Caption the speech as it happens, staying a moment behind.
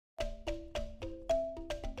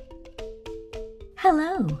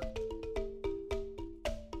Hello.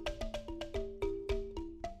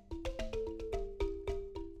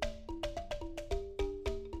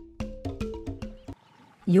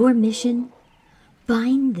 Your mission: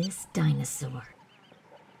 find this dinosaur.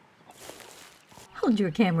 Hold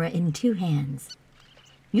your camera in 2 hands.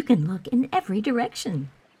 You can look in every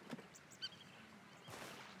direction.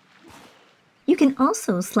 You can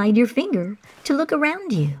also slide your finger to look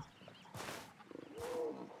around you.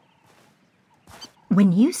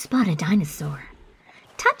 When you spot a dinosaur,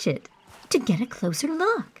 touch it to get a closer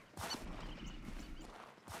look.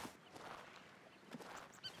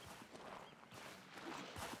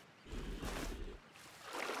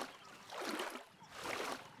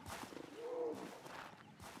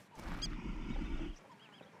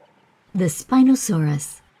 The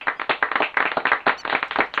Spinosaurus.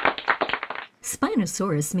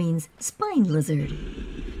 Spinosaurus means spine lizard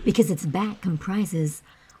because its back comprises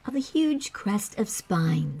of a huge crest of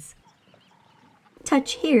spines.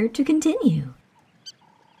 Touch here to continue.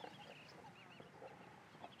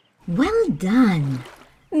 Well done!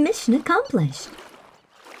 Mission accomplished.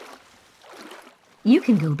 You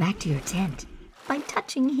can go back to your tent by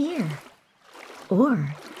touching here,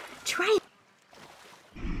 or try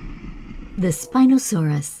the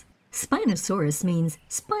Spinosaurus. Spinosaurus means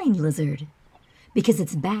spine lizard because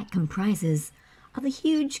its back comprises of a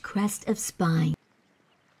huge crest of spines.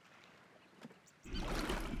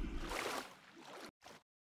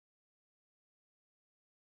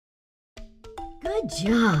 Good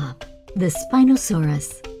job, the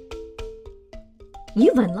Spinosaurus.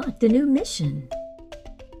 You've unlocked a new mission.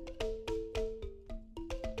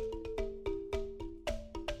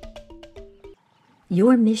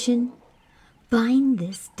 Your mission: find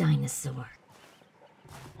this dinosaur.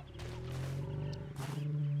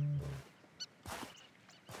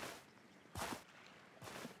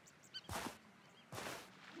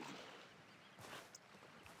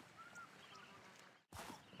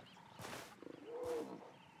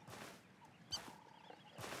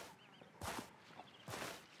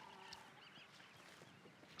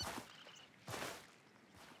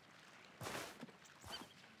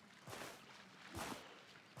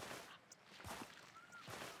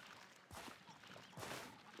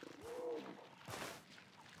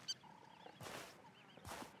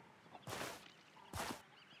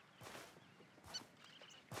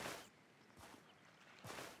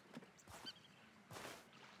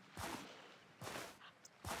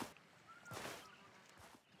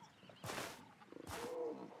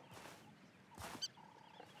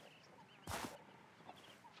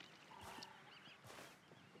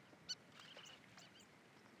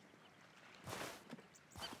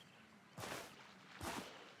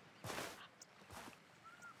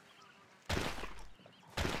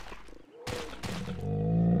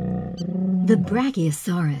 The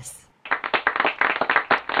Brachiosaurus.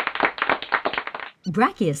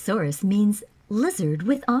 Brachiosaurus means lizard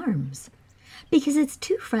with arms because its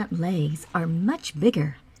 2 front legs are much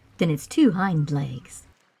bigger than its 2 hind legs.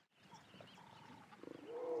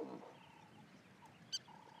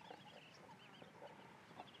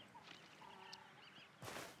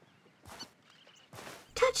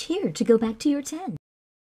 Touch here to go back to your tent.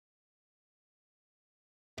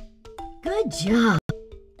 Good job!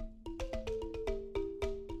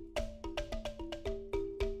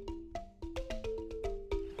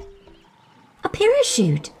 A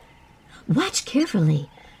parachute. Watch carefully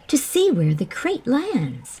to see where the crate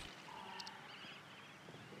lands.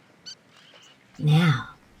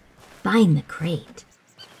 Now, find the crate.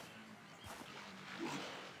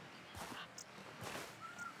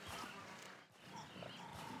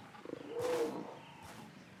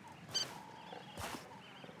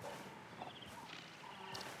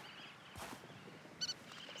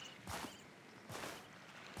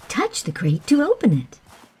 Touch the crate to open it.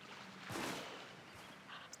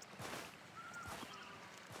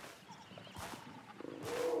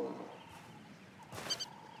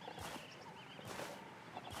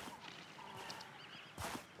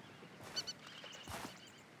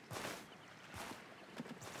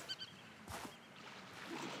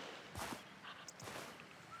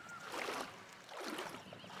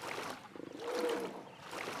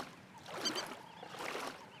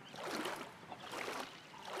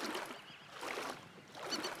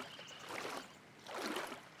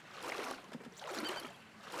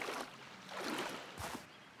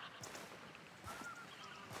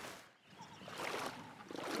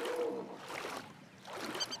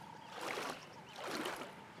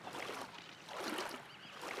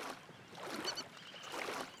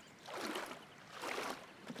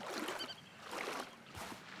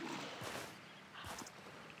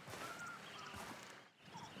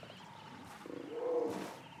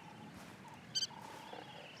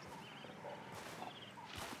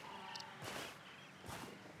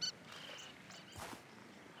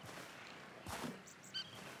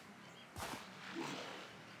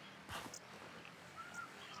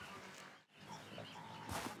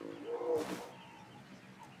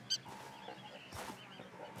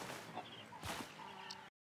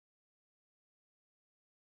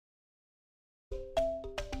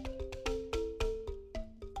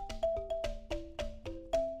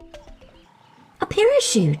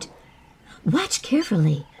 parachute. Watch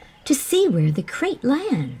carefully to see where the crate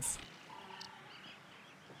lands.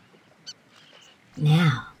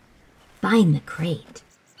 Now, find the crate.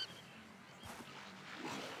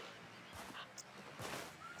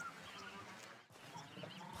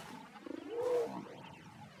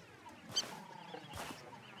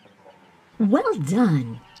 Well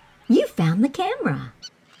done! You found the camera.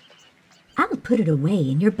 I'll put it away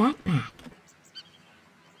in your backpack.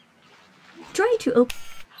 Try to open.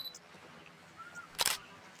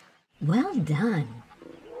 Well done!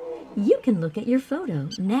 You can look at your photo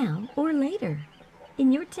now or later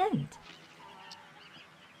in your tent.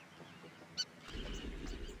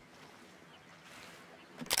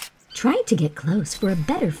 Try to get close for a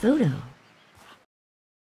better photo.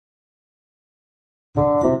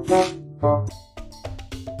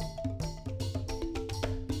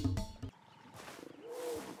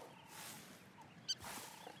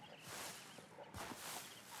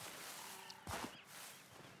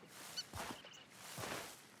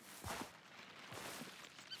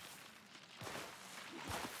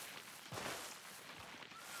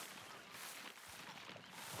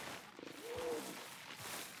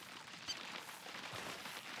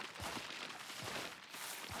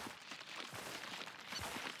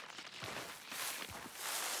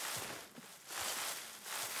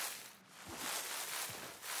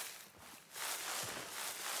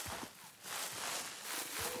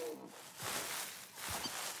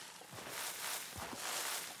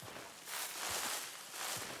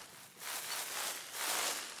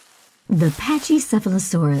 The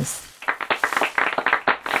Pachycephalosaurus.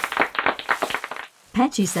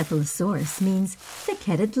 Pachycephalosaurus means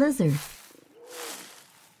thick-headed lizard.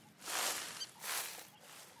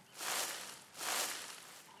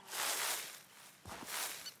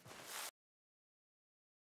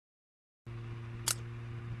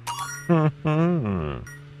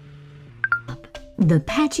 The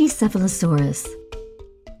Pachycephalosaurus.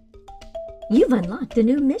 You've unlocked a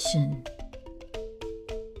new mission.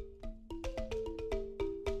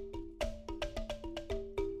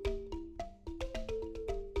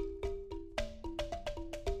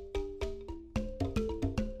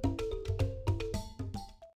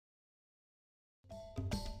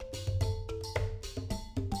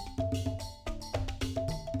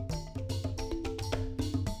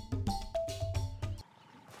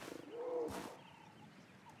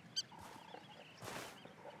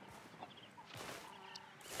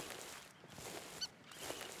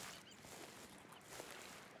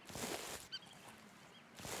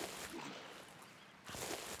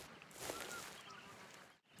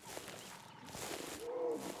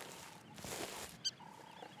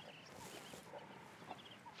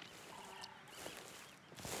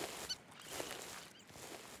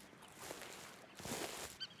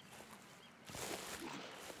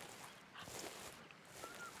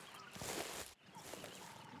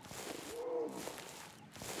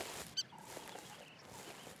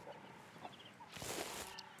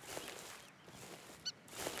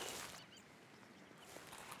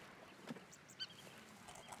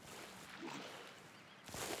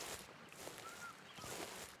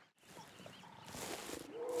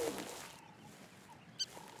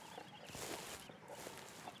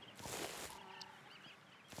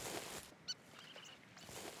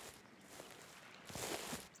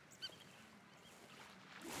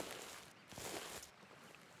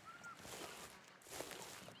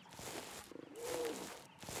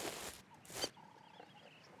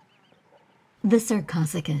 The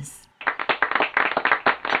Sarcosuchus.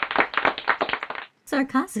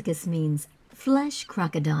 Sarcosuchus means flesh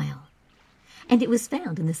crocodile, and it was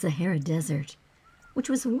found in the Sahara Desert, which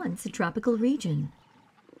was once a tropical region.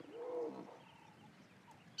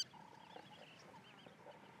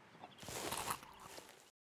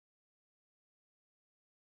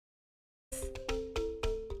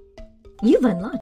 You've unlocked